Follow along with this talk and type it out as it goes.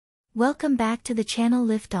Welcome back to the channel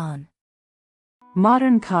Lift On.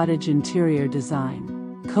 Modern cottage interior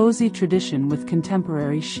design. Cozy tradition with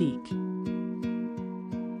contemporary chic.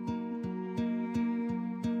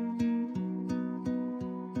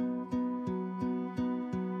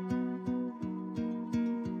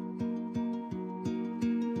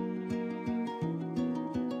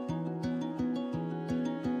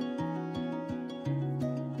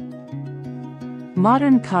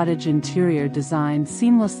 Modern cottage interior design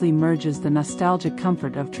seamlessly merges the nostalgic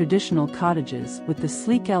comfort of traditional cottages with the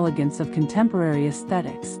sleek elegance of contemporary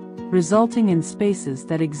aesthetics, resulting in spaces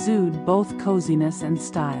that exude both coziness and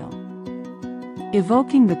style.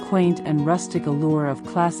 Evoking the quaint and rustic allure of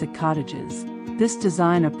classic cottages, this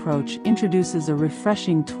design approach introduces a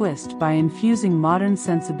refreshing twist by infusing modern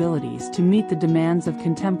sensibilities to meet the demands of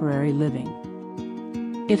contemporary living.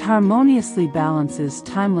 It harmoniously balances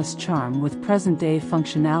timeless charm with present-day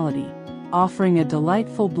functionality, offering a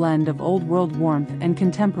delightful blend of old-world warmth and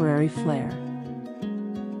contemporary flair.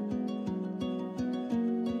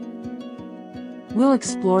 We'll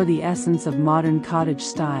explore the essence of modern cottage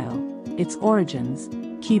style, its origins,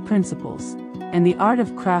 key principles, and the art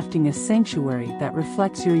of crafting a sanctuary that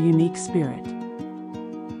reflects your unique spirit.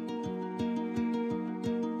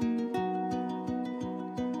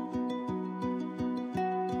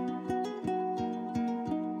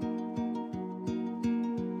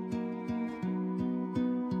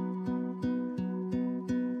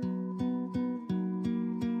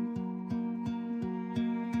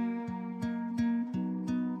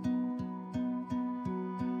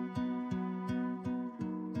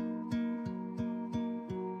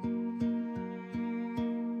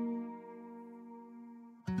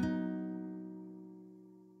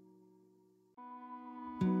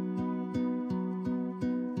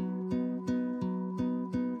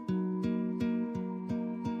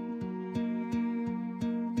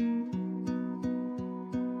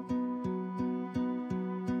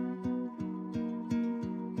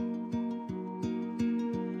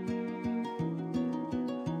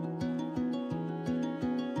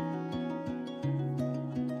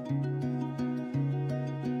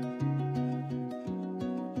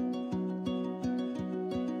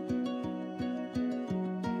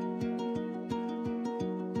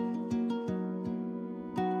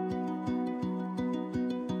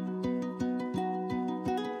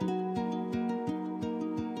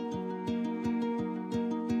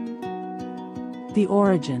 The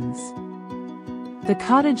origins. The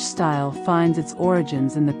cottage style finds its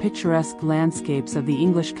origins in the picturesque landscapes of the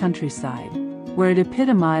English countryside, where it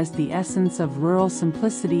epitomized the essence of rural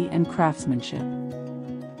simplicity and craftsmanship.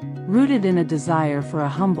 Rooted in a desire for a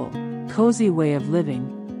humble, cozy way of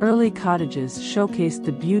living, early cottages showcased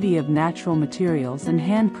the beauty of natural materials and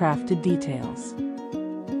handcrafted details.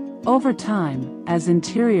 Over time, as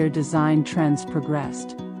interior design trends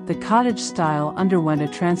progressed, the cottage style underwent a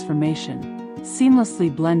transformation,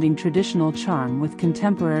 seamlessly blending traditional charm with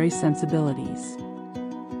contemporary sensibilities.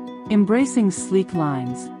 Embracing sleek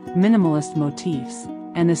lines, minimalist motifs,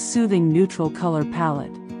 and a soothing neutral color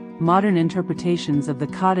palette, modern interpretations of the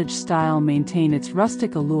cottage style maintain its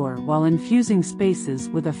rustic allure while infusing spaces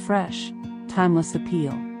with a fresh, timeless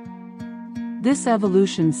appeal. This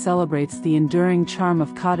evolution celebrates the enduring charm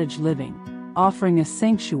of cottage living, offering a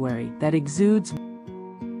sanctuary that exudes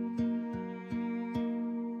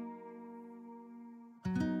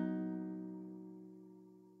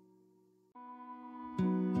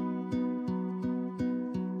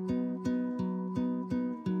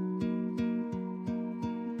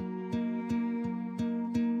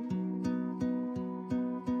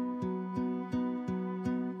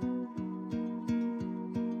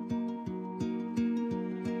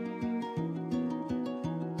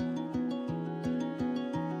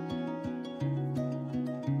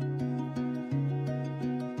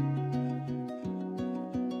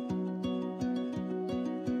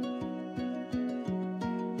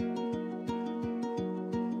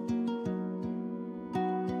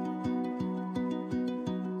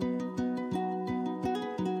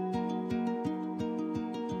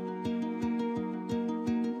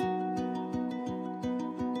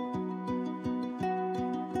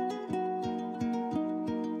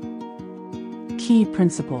key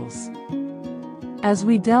principles. As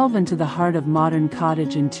we delve into the heart of modern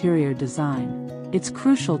cottage interior design, it's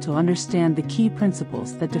crucial to understand the key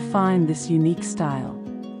principles that define this unique style.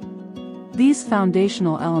 These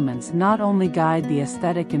foundational elements not only guide the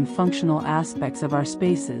aesthetic and functional aspects of our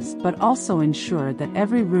spaces but also ensure that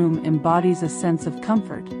every room embodies a sense of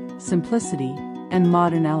comfort, simplicity, and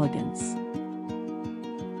modern elegance.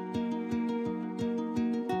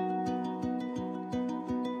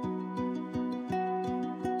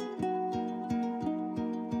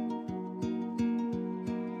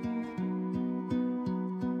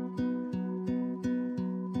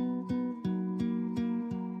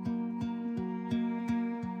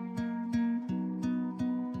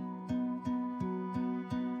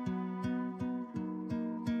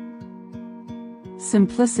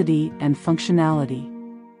 simplicity, and functionality.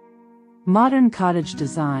 Modern cottage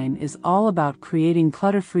design is all about creating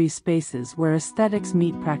clutter-free spaces where aesthetics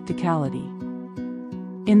meet practicality.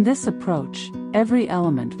 In this approach, every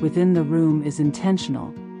element within the room is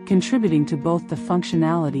intentional, contributing to both the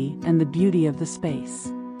functionality and the beauty of the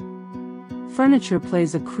space. Furniture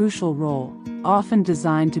plays a crucial role, often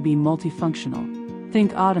designed to be multifunctional.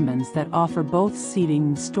 Think ottomans that offer both seating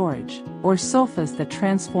and storage, or sofas that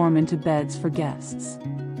transform into beds for guests.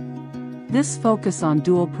 This focus on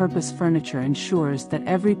dual-purpose furniture ensures that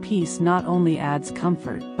every piece not only adds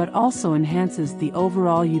comfort but also enhances the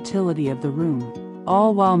overall utility of the room,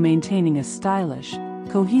 all while maintaining a stylish,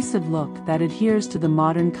 cohesive look that adheres to the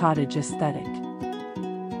modern cottage aesthetic.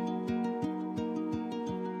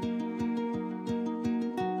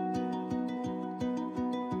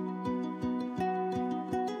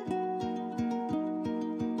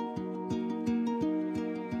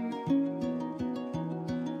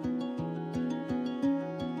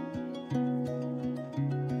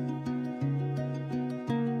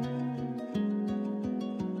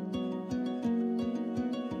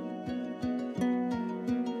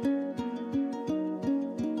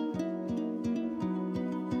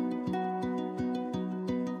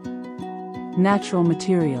 Natural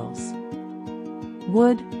materials.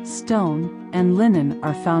 Wood, stone, and linen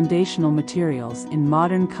are foundational materials in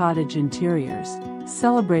modern cottage interiors,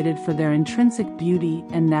 celebrated for their intrinsic beauty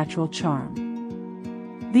and natural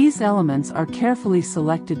charm. These elements are carefully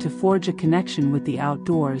selected to forge a connection with the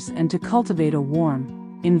outdoors and to cultivate a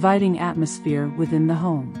warm, inviting atmosphere within the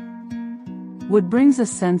home. Wood brings a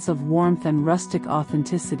sense of warmth and rustic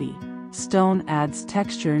authenticity, stone adds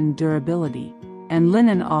texture and durability, and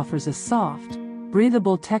linen offers a soft,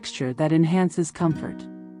 breathable texture that enhances comfort.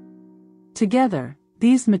 Together,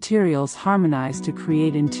 these materials harmonize to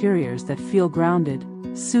create interiors that feel grounded,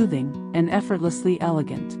 soothing, and effortlessly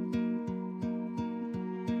elegant.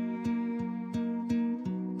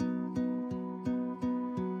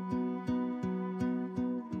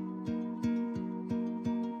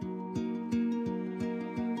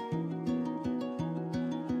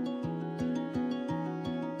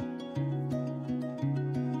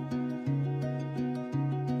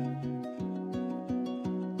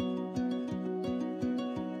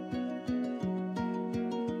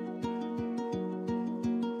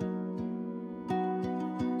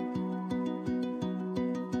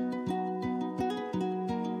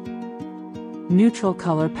 Neutral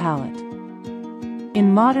color palette.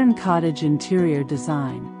 In modern cottage interior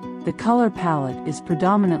design, the color palette is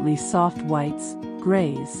predominantly soft whites,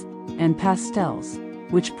 grays, and pastels,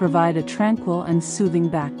 which provide a tranquil and soothing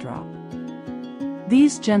backdrop.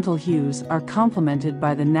 These gentle hues are complemented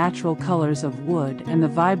by the natural colors of wood and the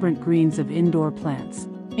vibrant greens of indoor plants,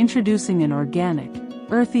 introducing an organic,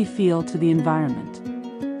 earthy feel to the environment.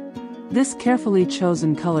 This carefully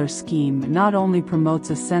chosen color scheme not only promotes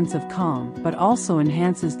a sense of calm but also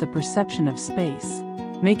enhances the perception of space,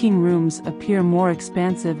 making rooms appear more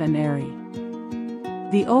expansive and airy.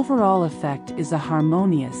 The overall effect is a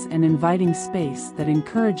harmonious and inviting space that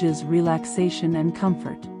encourages relaxation and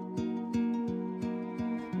comfort.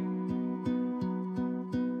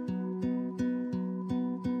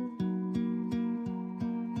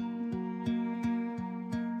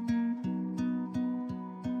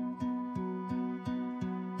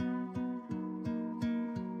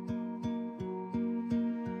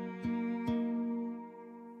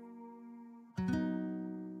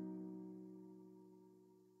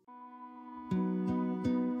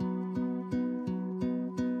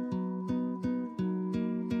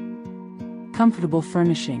 Comfortable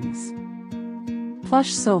furnishings.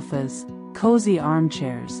 Plush sofas, cozy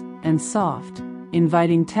armchairs, and soft,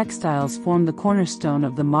 inviting textiles form the cornerstone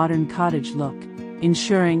of the modern cottage look,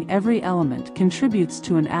 ensuring every element contributes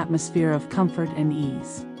to an atmosphere of comfort and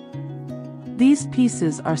ease. These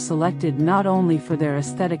pieces are selected not only for their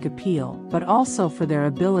aesthetic appeal but also for their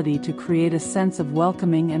ability to create a sense of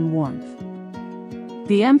welcoming and warmth.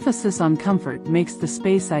 The emphasis on comfort makes the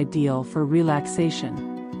space ideal for relaxation,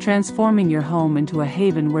 transforming your home into a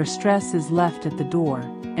haven where stress is left at the door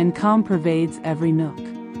and calm pervades every nook.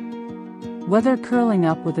 Whether curling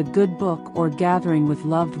up with a good book or gathering with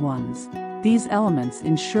loved ones, these elements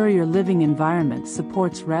ensure your living environment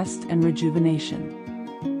supports rest and rejuvenation.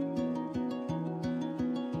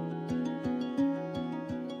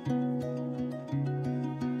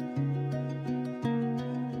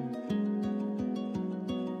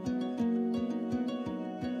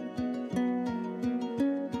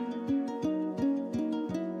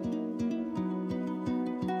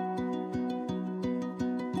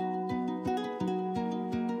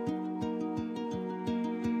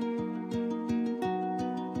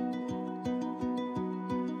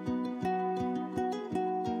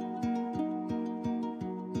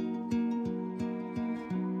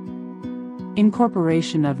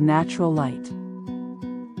 Incorporation of natural light.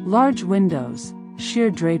 Large windows,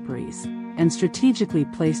 sheer draperies, and strategically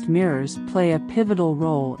placed mirrors play a pivotal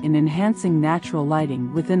role in enhancing natural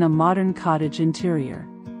lighting within a modern cottage interior.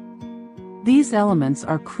 These elements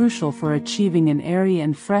are crucial for achieving an airy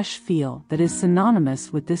and fresh feel that is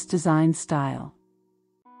synonymous with this design style.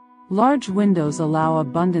 Large windows allow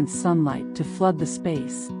abundant sunlight to flood the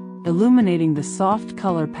space, illuminating the soft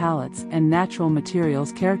color palettes and natural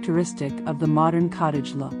materials characteristic of the modern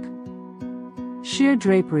cottage look. Sheer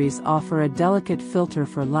draperies offer a delicate filter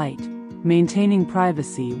for light, maintaining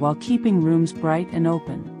privacy while keeping rooms bright and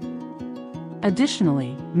open.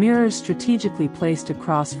 Additionally, mirrors strategically placed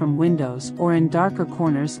across from windows or in darker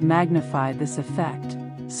corners magnify this effect,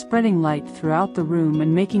 spreading light throughout the room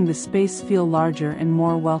and making the space feel larger and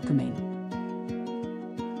more welcoming.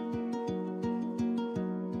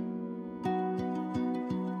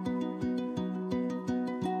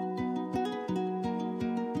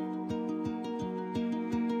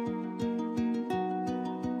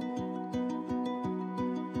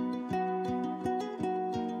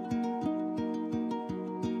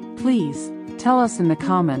 Please, tell us in the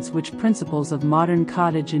comments which principles of modern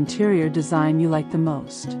cottage interior design you like the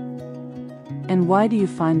most. And why do you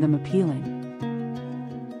find them appealing?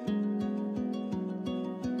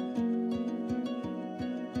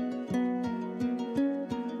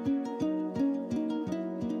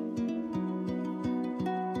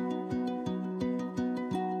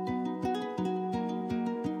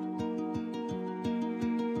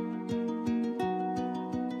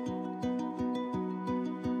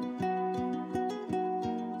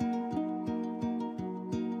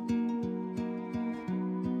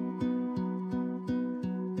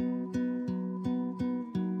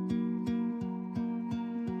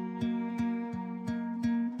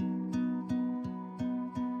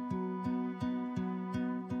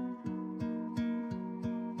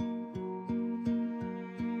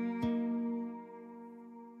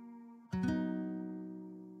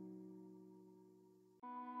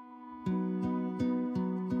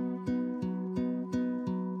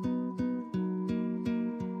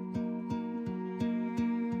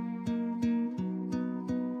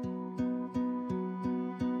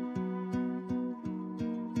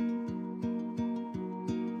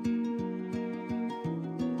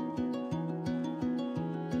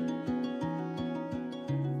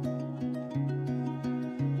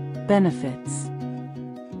 Benefits.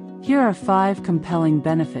 Here are 5 compelling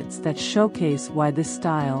benefits that showcase why this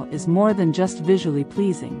style is more than just visually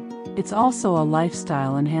pleasing, it's also a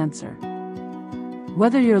lifestyle enhancer.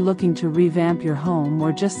 Whether you're looking to revamp your home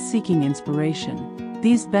or just seeking inspiration,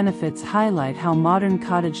 these benefits highlight how modern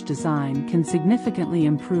cottage design can significantly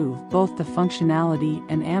improve both the functionality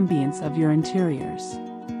and ambience of your interiors.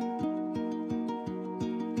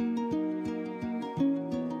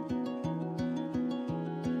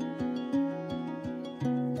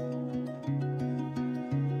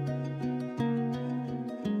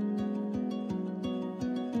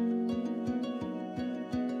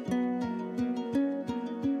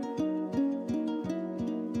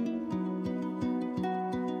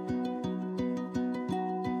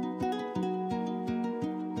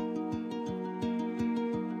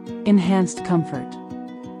 Enhanced comfort.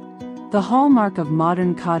 The hallmark of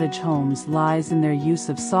modern cottage homes lies in their use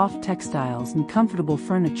of soft textiles and comfortable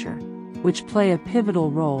furniture, which play a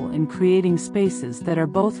pivotal role in creating spaces that are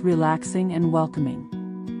both relaxing and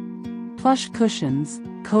welcoming. Plush cushions,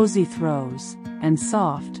 cozy throws, and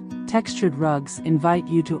soft, textured rugs invite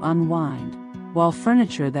you to unwind, while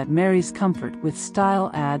furniture that marries comfort with style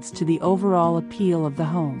adds to the overall appeal of the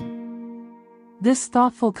home. This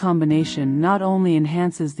thoughtful combination not only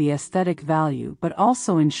enhances the aesthetic value but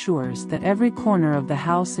also ensures that every corner of the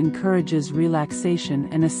house encourages relaxation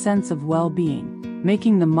and a sense of well-being,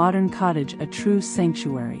 making the modern cottage a true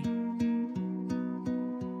sanctuary.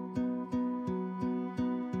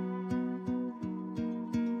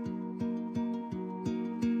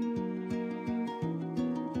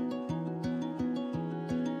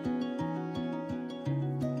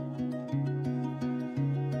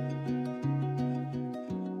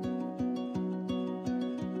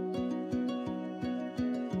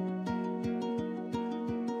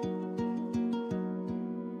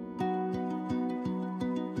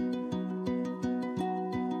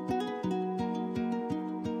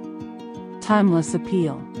 Timeless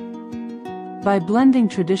appeal. By blending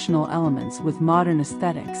traditional elements with modern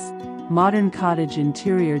aesthetics, modern cottage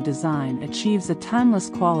interior design achieves a timeless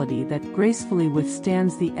quality that gracefully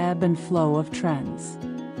withstands the ebb and flow of trends.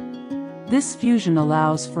 This fusion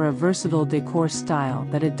allows for a versatile decor style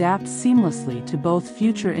that adapts seamlessly to both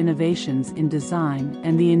future innovations in design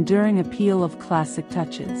and the enduring appeal of classic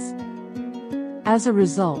touches. As a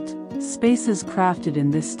result, spaces crafted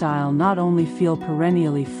in this style not only feel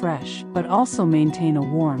perennially fresh but also maintain a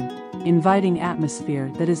warm, inviting atmosphere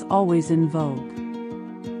that is always in vogue.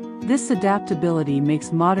 This adaptability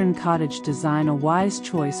makes modern cottage design a wise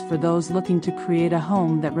choice for those looking to create a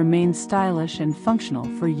home that remains stylish and functional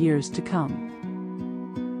for years to come.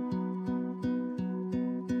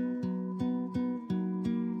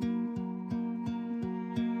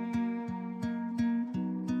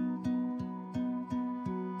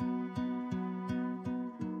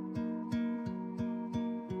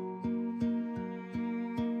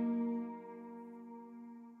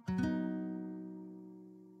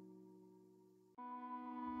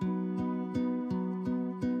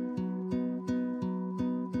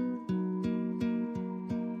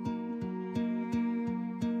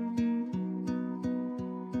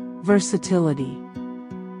 Versatility.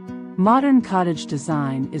 Modern cottage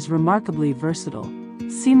design is remarkably versatile,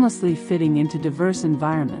 seamlessly fitting into diverse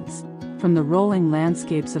environments, from the rolling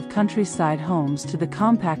landscapes of countryside homes to the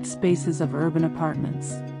compact spaces of urban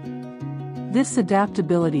apartments. This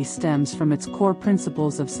adaptability stems from its core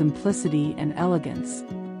principles of simplicity and elegance,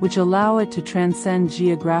 which allow it to transcend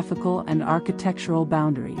geographical and architectural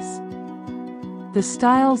boundaries. The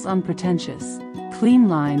style's unpretentious, clean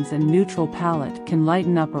lines and neutral palette can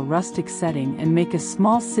lighten up a rustic setting and make a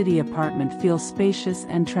small city apartment feel spacious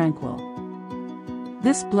and tranquil.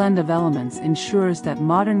 This blend of elements ensures that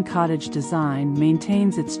modern cottage design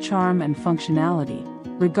maintains its charm and functionality,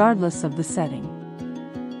 regardless of the setting.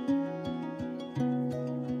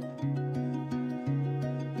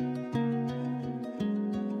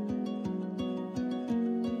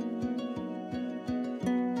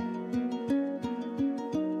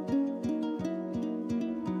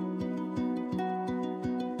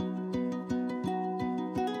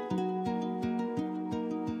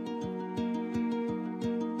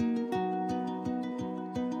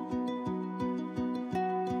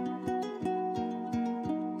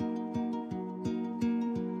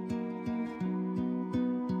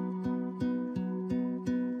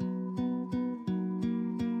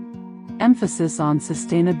 Emphasis on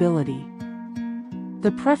sustainability.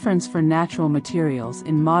 The preference for natural materials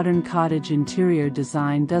in modern cottage interior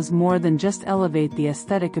design does more than just elevate the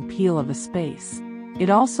aesthetic appeal of a space.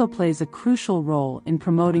 It also plays a crucial role in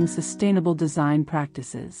promoting sustainable design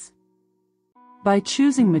practices. By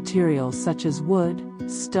choosing materials such as wood,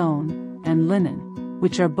 stone, and linen,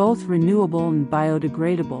 which are both renewable and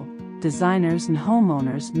biodegradable, designers and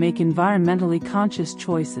homeowners make environmentally conscious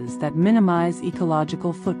choices that minimize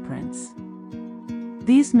ecological footprints.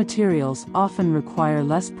 These materials often require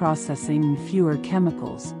less processing and fewer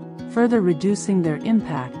chemicals, further reducing their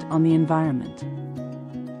impact on the environment.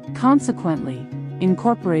 Consequently,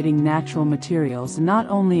 incorporating natural materials not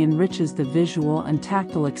only enriches the visual and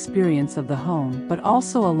tactile experience of the home but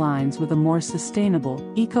also aligns with a more sustainable,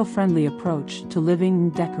 eco-friendly approach to living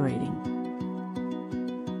and decorating.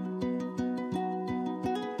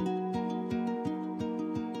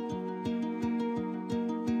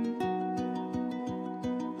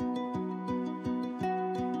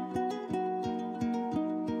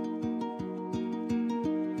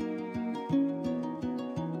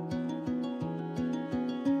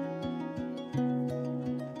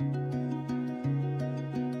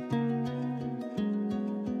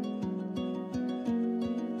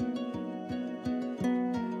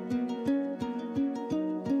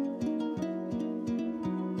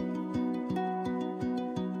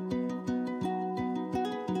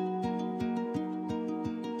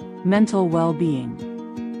 Mental well-being.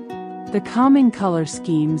 The calming color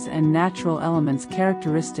schemes and natural elements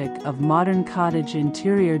characteristic of modern cottage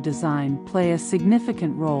interior design play a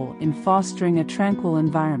significant role in fostering a tranquil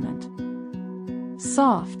environment.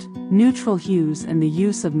 Soft, neutral hues and the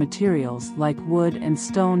use of materials like wood and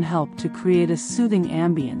stone help to create a soothing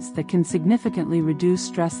ambience that can significantly reduce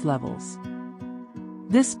stress levels.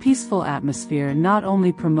 This peaceful atmosphere not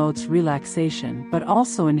only promotes relaxation but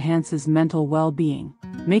also enhances mental well-being,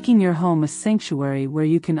 making your home a sanctuary where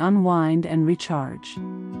you can unwind and recharge.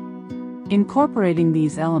 Incorporating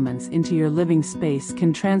these elements into your living space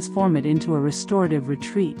can transform it into a restorative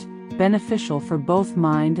retreat, beneficial for both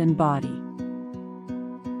mind and body.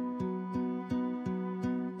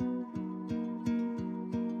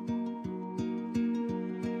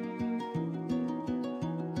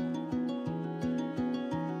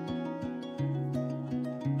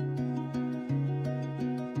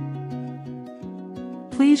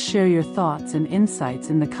 Please share your thoughts and insights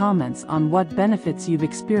in the comments on what benefits you've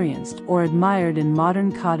experienced or admired in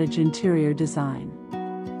modern cottage interior design.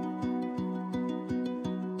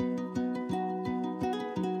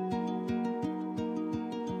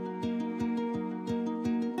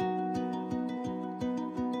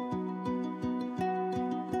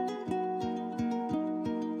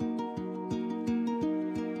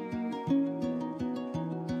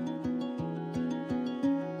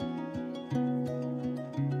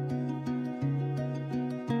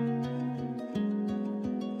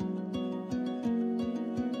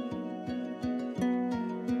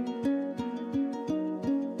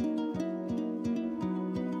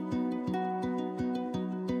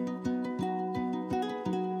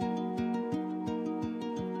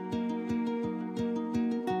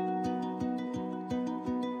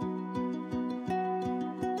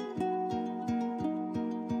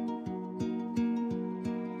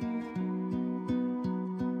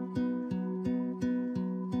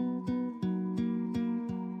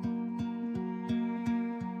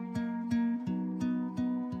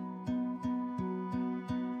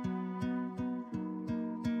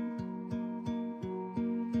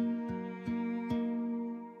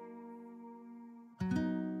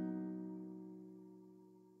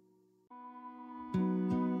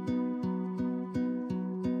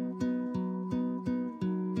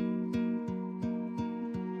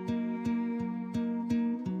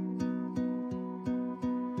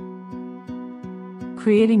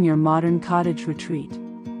 Creating your modern cottage retreat.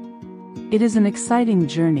 It is an exciting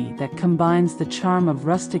journey that combines the charm of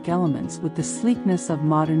rustic elements with the sleekness of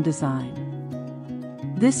modern design.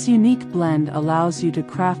 This unique blend allows you to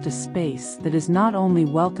craft a space that is not only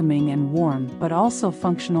welcoming and warm but also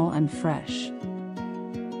functional and fresh.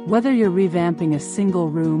 Whether you're revamping a single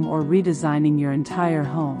room or redesigning your entire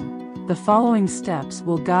home, the following steps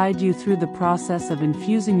will guide you through the process of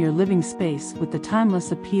infusing your living space with the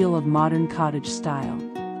timeless appeal of modern cottage style.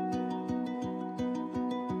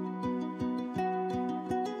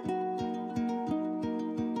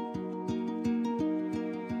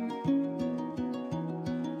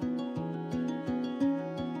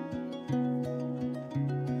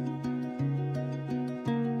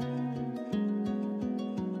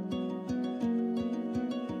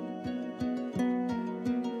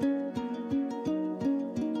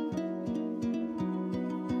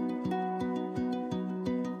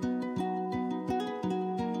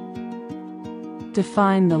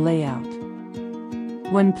 Define the layout.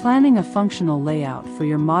 When planning a functional layout for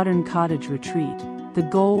your modern cottage retreat, the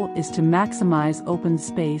goal is to maximize open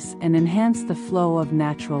space and enhance the flow of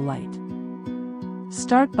natural light.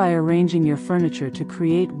 Start by arranging your furniture to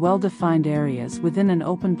create well-defined areas within an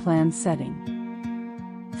open-plan setting.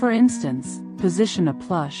 For instance, position a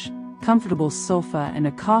plush, comfortable sofa and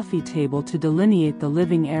a coffee table to delineate the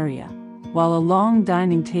living area, while a long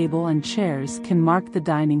dining table and chairs can mark the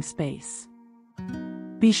dining space.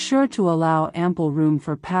 Be sure to allow ample room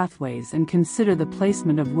for pathways and consider the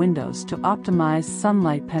placement of windows to optimize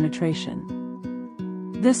sunlight penetration.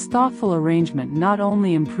 This thoughtful arrangement not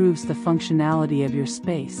only improves the functionality of your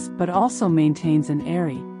space but also maintains an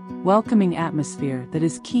airy, welcoming atmosphere that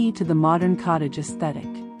is key to the modern cottage aesthetic.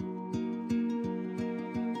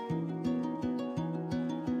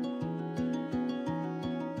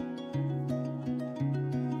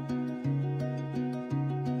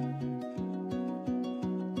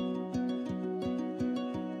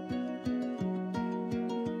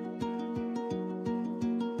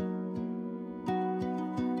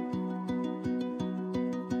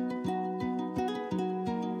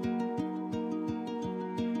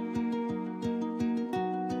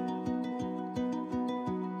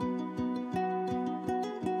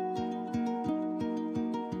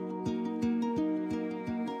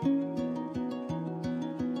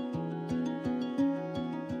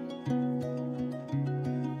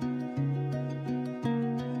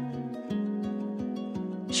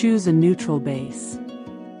 Choose a neutral base.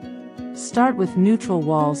 Start with neutral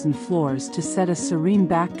walls and floors to set a serene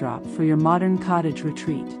backdrop for your modern cottage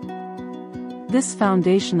retreat. This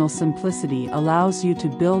foundational simplicity allows you to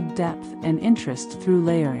build depth and interest through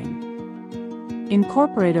layering.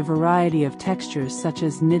 Incorporate a variety of textures such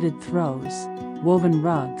as knitted throws, woven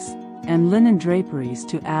rugs, and linen draperies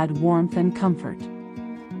to add warmth and comfort.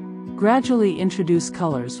 Gradually introduce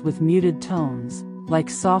colors with muted tones, like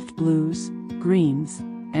soft blues, greens,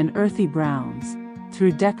 and earthy browns,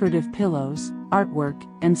 through decorative pillows, artwork,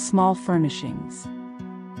 and small furnishings.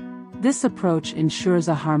 This approach ensures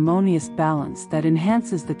a harmonious balance that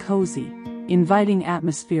enhances the cozy, inviting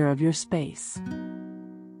atmosphere of your space.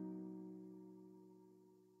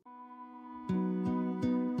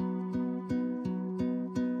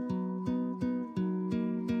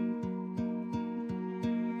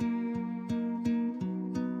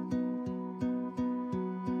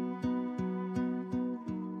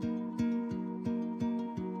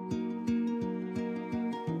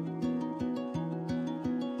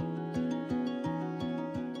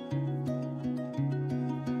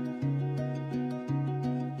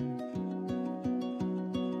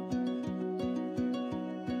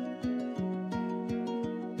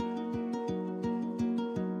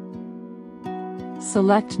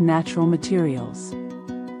 Select natural materials.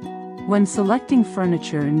 When selecting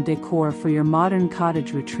furniture and decor for your modern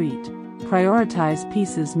cottage retreat, prioritize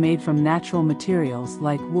pieces made from natural materials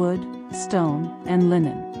like wood, stone, and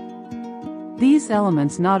linen. These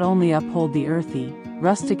elements not only uphold the earthy,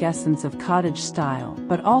 rustic essence of cottage style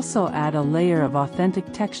but also add a layer of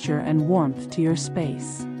authentic texture and warmth to your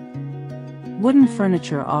space. Wooden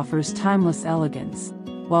furniture offers timeless elegance,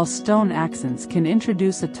 while stone accents can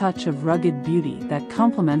introduce a touch of rugged beauty that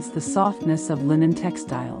complements the softness of linen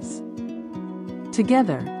textiles.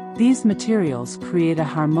 Together, these materials create a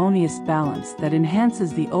harmonious balance that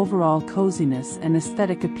enhances the overall coziness and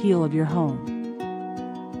aesthetic appeal of your home.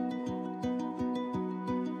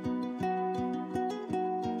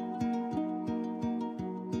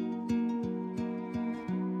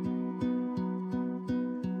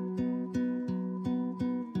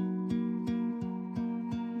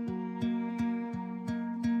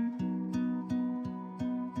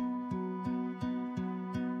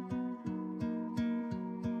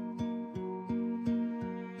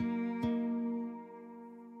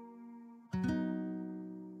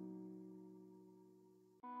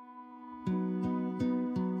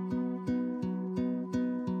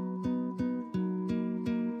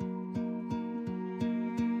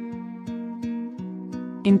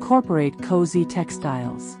 Incorporate cozy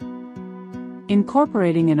textiles.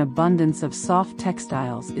 Incorporating an abundance of soft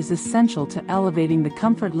textiles is essential to elevating the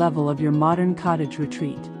comfort level of your modern cottage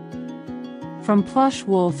retreat. From plush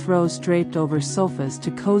wool throws draped over sofas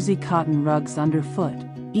to cozy cotton rugs underfoot,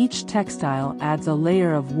 each textile adds a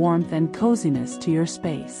layer of warmth and coziness to your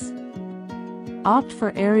space. Opt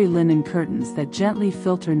for airy linen curtains that gently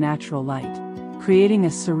filter natural light, creating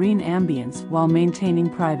a serene ambience while maintaining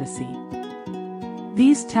privacy.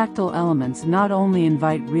 These tactile elements not only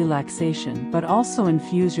invite relaxation but also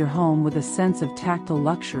infuse your home with a sense of tactile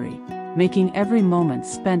luxury, making every moment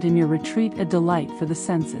spent in your retreat a delight for the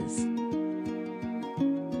senses.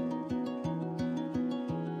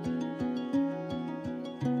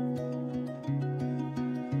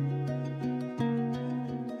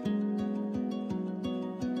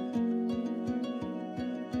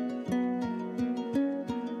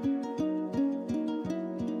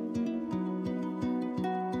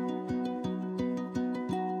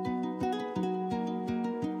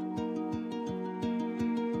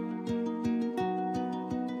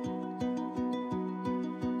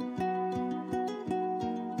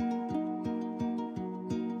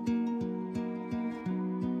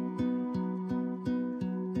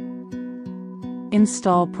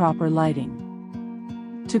 Install proper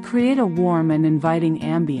lighting. To create a warm and inviting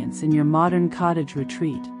ambience in your modern cottage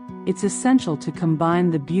retreat, it's essential to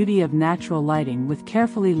combine the beauty of natural lighting with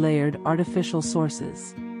carefully layered artificial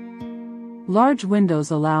sources. Large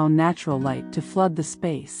windows allow natural light to flood the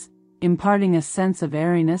space, imparting a sense of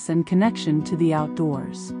airiness and connection to the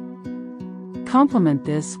outdoors. Complement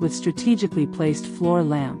this with strategically placed floor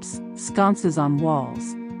lamps, sconces on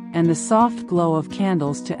walls, and the soft glow of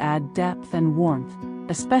candles to add depth and warmth,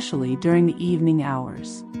 especially during the evening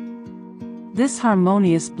hours. This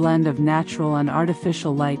harmonious blend of natural and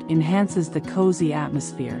artificial light enhances the cozy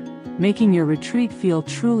atmosphere, making your retreat feel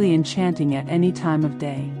truly enchanting at any time of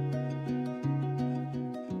day.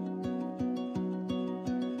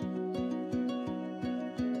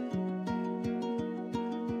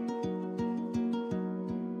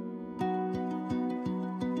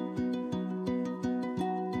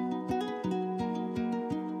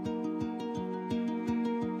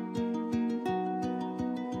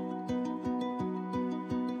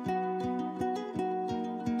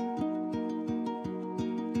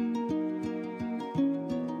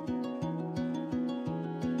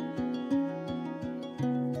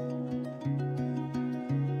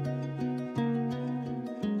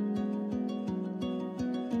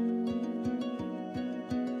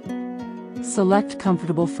 Select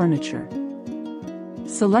comfortable furniture.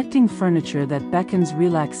 Selecting furniture that beckons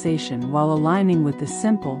relaxation while aligning with the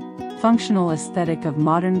simple, functional aesthetic of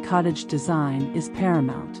modern cottage design is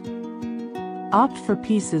paramount. Opt for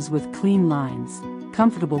pieces with clean lines,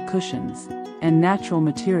 comfortable cushions, and natural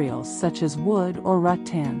materials such as wood or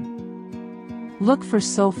rattan. Look for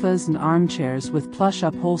sofas and armchairs with plush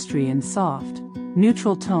upholstery and soft,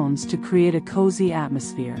 neutral tones to create a cozy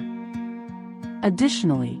atmosphere.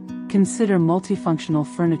 Additionally, consider multifunctional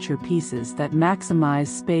furniture pieces that maximize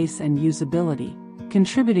space and usability,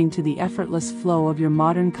 contributing to the effortless flow of your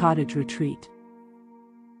modern cottage retreat.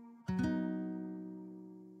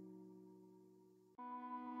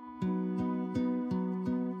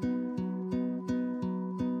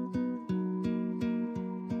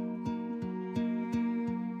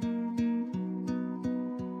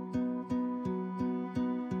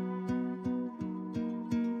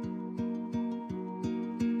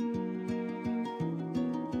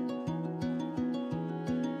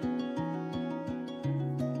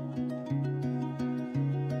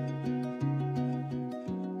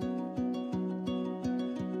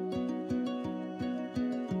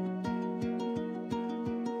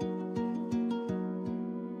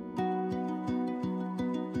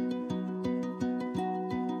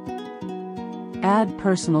 Add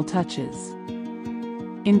personal touches.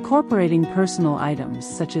 Incorporating personal items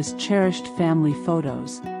such as cherished family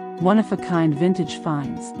photos, one-of-a-kind vintage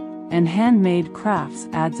finds, and handmade crafts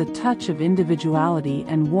adds a touch of individuality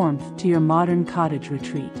and warmth to your modern cottage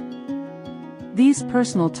retreat. These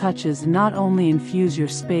personal touches not only infuse your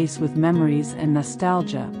space with memories and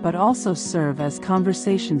nostalgia but also serve as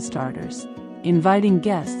conversation starters, inviting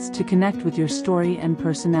guests to connect with your story and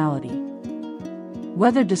personality.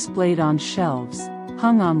 Whether displayed on shelves,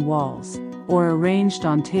 hung on walls, or arranged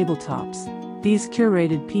on tabletops, these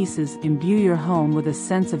curated pieces imbue your home with a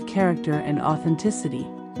sense of character and authenticity,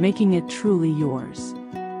 making it truly yours.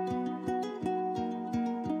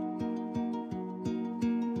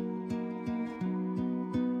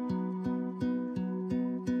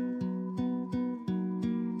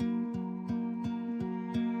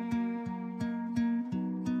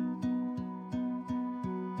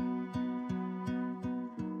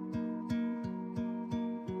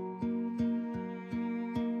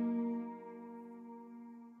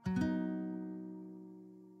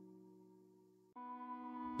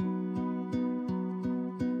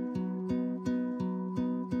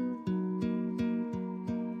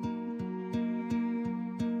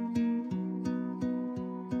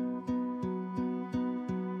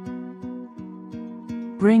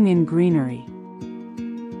 Bring in greenery.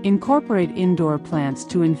 Incorporate indoor plants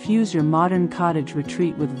to infuse your modern cottage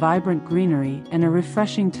retreat with vibrant greenery and a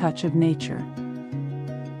refreshing touch of nature.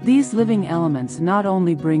 These living elements not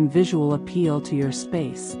only bring visual appeal to your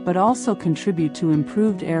space but also contribute to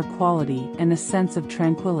improved air quality and a sense of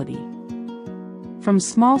tranquility. From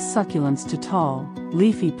small succulents to tall,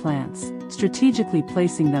 leafy plants, strategically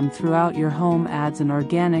placing them throughout your home adds an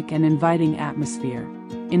organic and inviting atmosphere,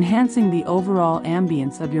 enhancing the overall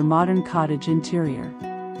ambience of your modern cottage interior.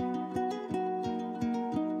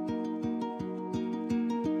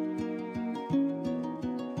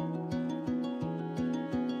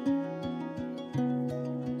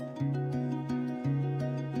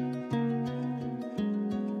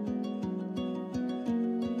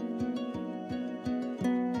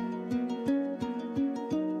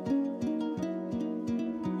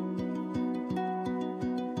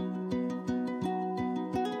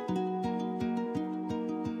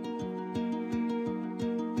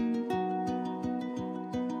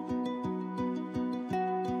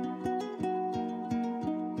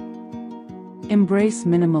 Embrace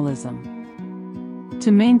minimalism. To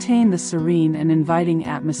maintain the serene and inviting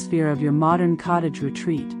atmosphere of your modern cottage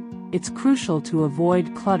retreat, it's crucial to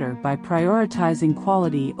avoid clutter by prioritizing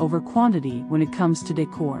quality over quantity when it comes to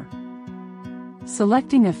decor.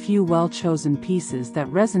 Selecting a few well-chosen pieces that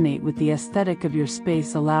resonate with the aesthetic of your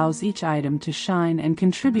space allows each item to shine and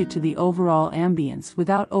contribute to the overall ambience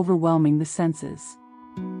without overwhelming the senses.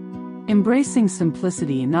 Embracing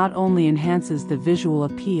simplicity not only enhances the visual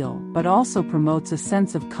appeal but also promotes a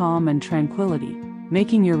sense of calm and tranquility,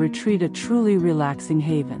 making your retreat a truly relaxing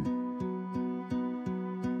haven.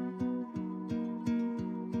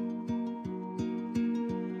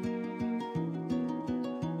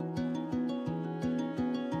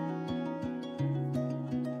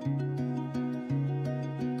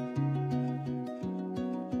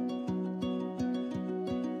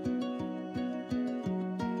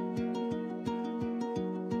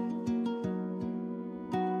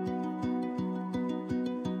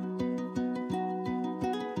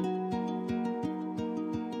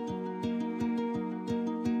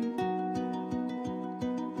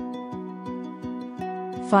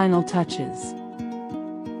 Final touches.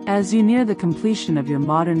 As you near the completion of your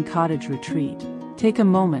modern cottage retreat, take a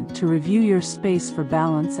moment to review your space for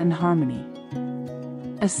balance and harmony.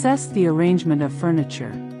 Assess the arrangement of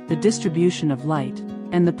furniture, the distribution of light,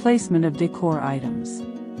 and the placement of decor items.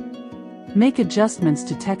 Make adjustments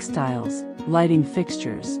to textiles, lighting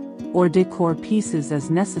fixtures, or decor pieces as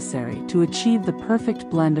necessary to achieve the perfect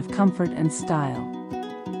blend of comfort and style.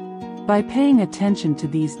 By paying attention to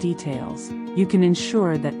these details, you can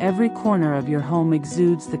ensure that every corner of your home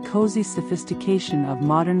exudes the cozy sophistication of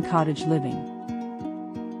modern cottage living.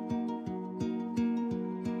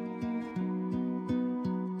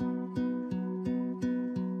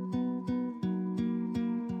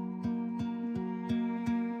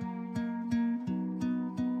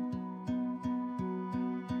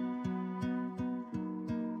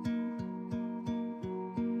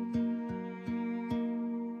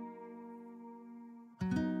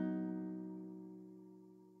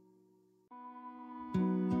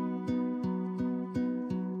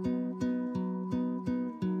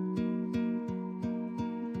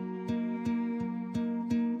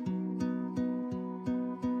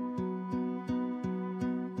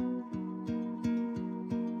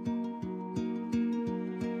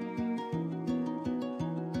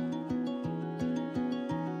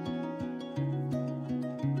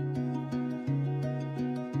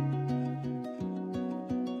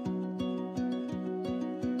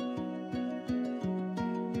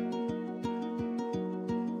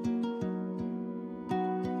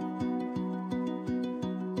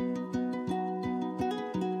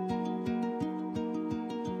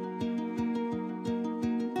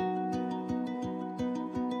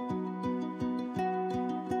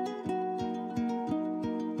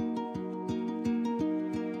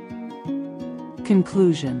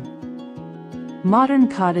 Conclusion. Modern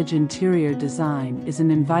cottage interior design is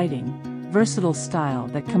an inviting, versatile style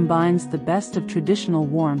that combines the best of traditional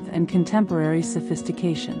warmth and contemporary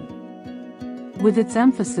sophistication. With its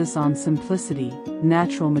emphasis on simplicity,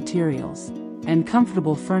 natural materials, and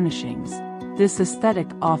comfortable furnishings, this aesthetic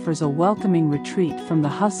offers a welcoming retreat from the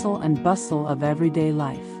hustle and bustle of everyday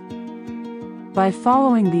life. By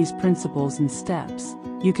following these principles and steps,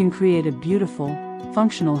 you can create a beautiful,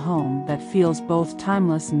 functional home that feels both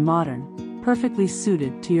timeless and modern, perfectly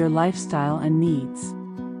suited to your lifestyle and needs.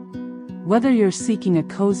 Whether you're seeking a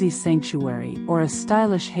cozy sanctuary or a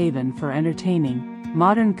stylish haven for entertaining,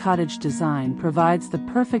 modern cottage design provides the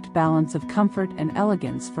perfect balance of comfort and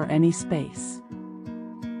elegance for any space.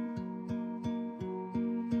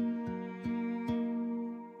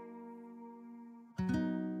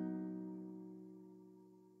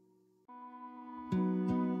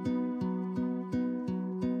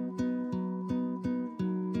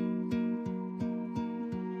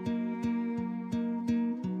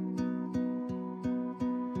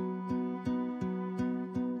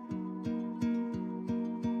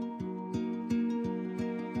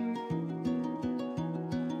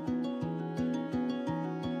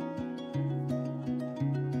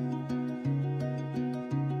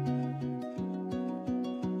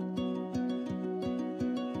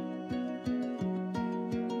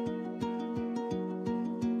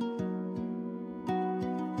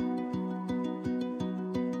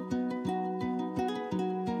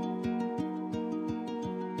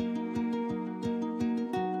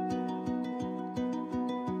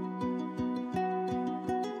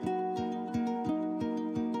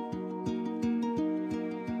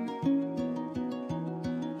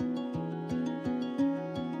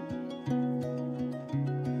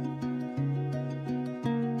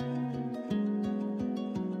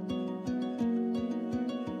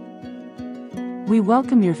 We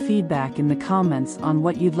welcome your feedback in the comments on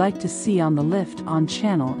what you'd like to see on the Lift On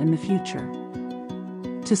channel in the future.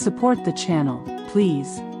 To support the channel,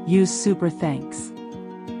 please use super thanks.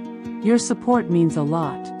 Your support means a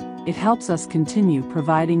lot. It helps us continue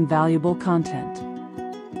providing valuable content.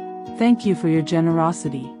 Thank you for your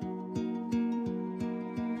generosity.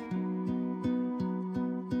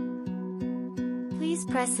 Please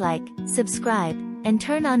press like, subscribe, and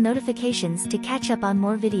turn on notifications to catch up on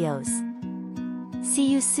more videos. See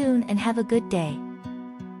you soon and have a good day.